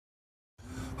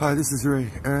Hi, this is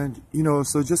Ray, and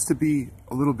so just to be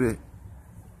a little bit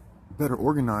better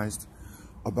organized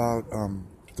about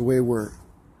the way we're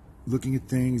looking at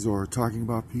things or talking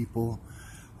about people,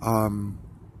 um,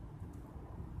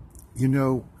 you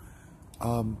know,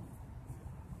 um,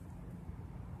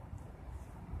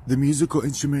 the musical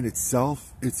instrument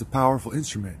itself, it's a powerful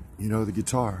instrument, the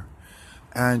guitar,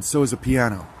 and so is a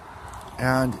piano,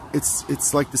 and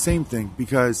it's like the same thing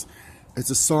because it's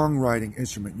a songwriting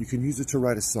instrument. You can use it to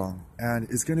write a song, and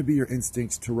it's going to be your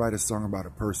instinct to write a song about a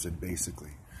person,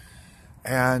 basically.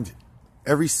 And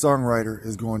every songwriter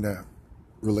is going to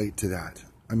relate to that.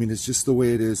 I mean, it's just the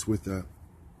way it is with the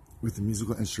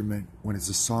musical instrument when it's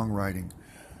a songwriting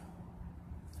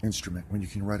instrument, when you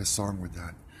can write a song with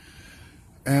that.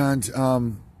 And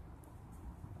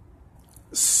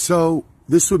so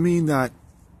this would mean that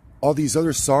all these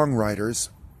other songwriters,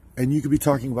 and you could be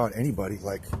talking about anybody,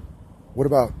 like, what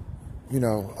about,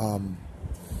 what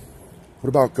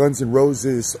about Guns N'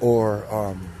 Roses or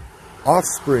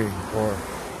Offspring or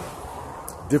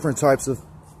different types of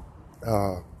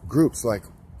groups, like,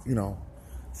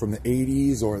 from the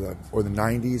 80s or the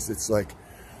 90s. It's like,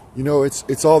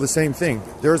 it's all the same thing.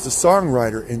 There's a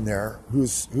songwriter in there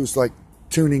who's like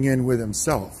tuning in with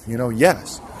himself.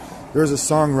 Yes, there's a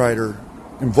songwriter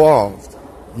involved,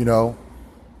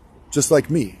 just like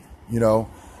me,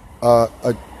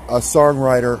 a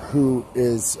songwriter who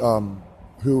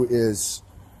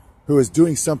is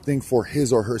doing something for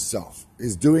his or herself,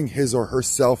 is doing his or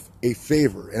herself a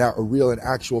favor, and a real and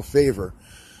actual favor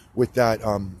with that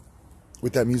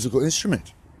musical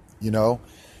instrument,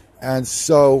 and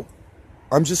so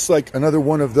I'm just like another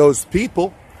one of those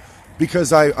people,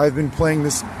 because I've been playing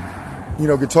this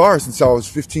guitar since I was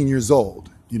 15 years old,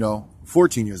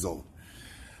 14 years old,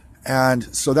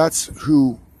 and so that's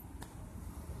who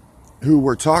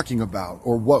we're talking about,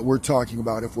 or what we're talking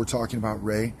about if we're talking about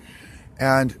Ray.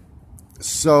 And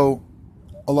so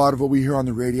a lot of what we hear on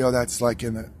the radio, that's like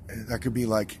that could be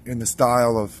like in the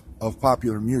style of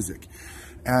popular music,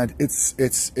 and it's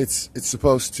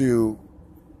supposed to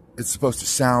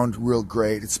sound real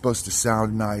great. It's supposed to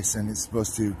sound nice, and it's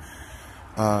supposed to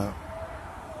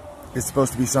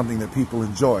be something that people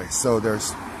enjoy. So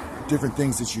there's different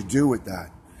things that you do with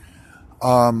that.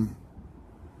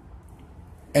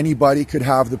 Anybody could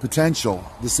have the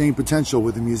same potential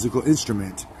with a musical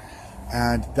instrument.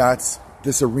 And that's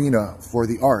this arena for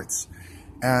the arts.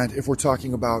 And if we're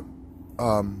talking about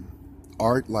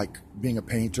art, like being a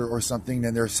painter or something,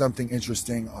 then there's something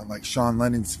interesting on like Sean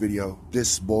Lennon's video,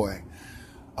 This Boy,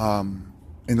 in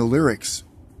the lyrics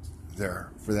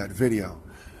there for that video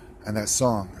and that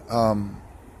song.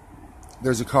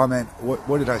 There's a comment,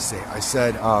 what did I say? I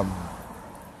said,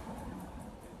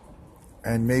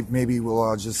 and maybe we'd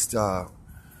all just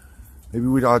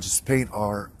paint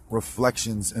our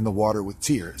reflections in the water with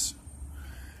tears,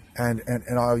 and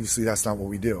obviously that's not what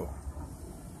we do,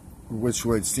 which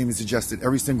would seem to suggest that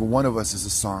every single one of us is a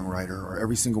songwriter, or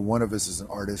every single one of us is an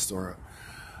artist, or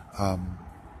a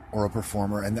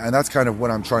performer, and that's kind of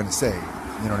what I'm trying to say.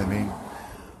 You know what I mean?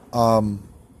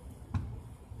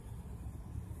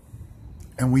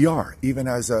 And we are, even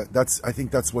as I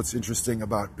think that's what's interesting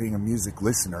about being a music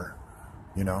listener.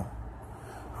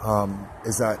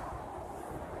 Is that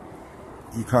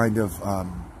you kind of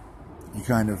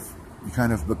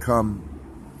become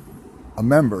a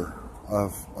member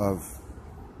of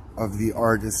the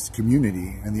artist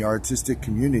community and the artistic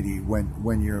community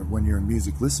when you're a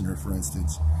music listener, for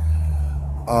instance.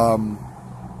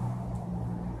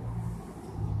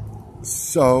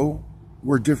 So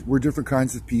we're different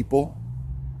kinds of people,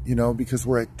 because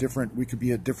we could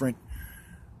be at different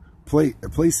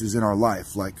places in our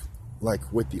life, like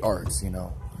with the arts,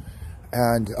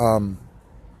 and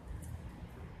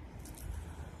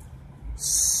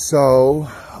so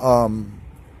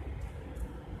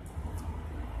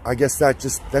I guess that's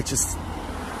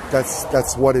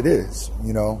what it is,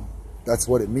 that's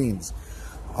what it means.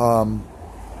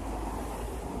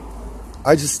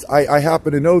 I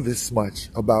happen to know this much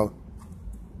about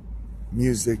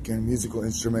music and musical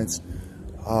instruments.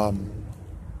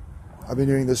 I've been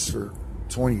doing this for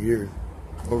 20 years,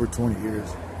 over 20 years,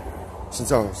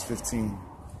 since I was 15.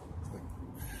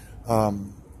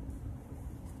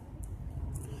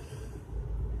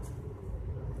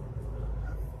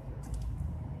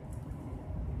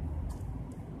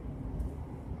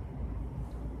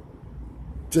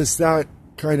 Does that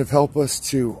kind of help us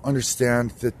to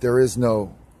understand that there is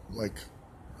no, like,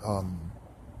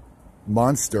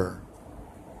 monster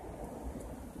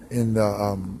in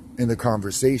the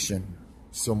conversation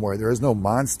somewhere? There is no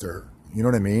monster. You know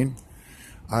what I mean?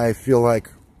 I feel like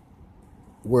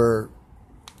we're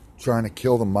trying to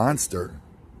kill the monster.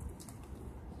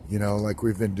 You know, like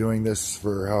we've been doing this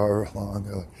for however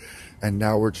long, and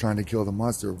now we're trying to kill the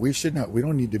monster. We should not. We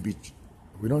don't need to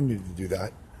do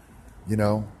that. You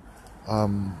know,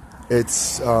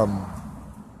 it's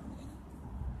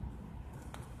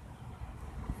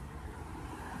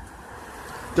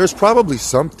there's probably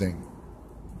something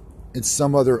in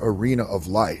some other arena of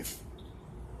life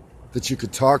that you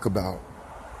could talk about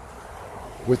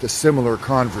with a similar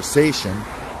conversation.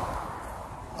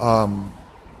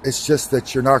 It's just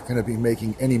that you're not going to be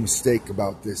making any mistake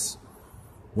about this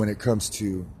when it comes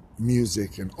to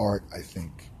music and art, I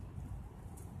think.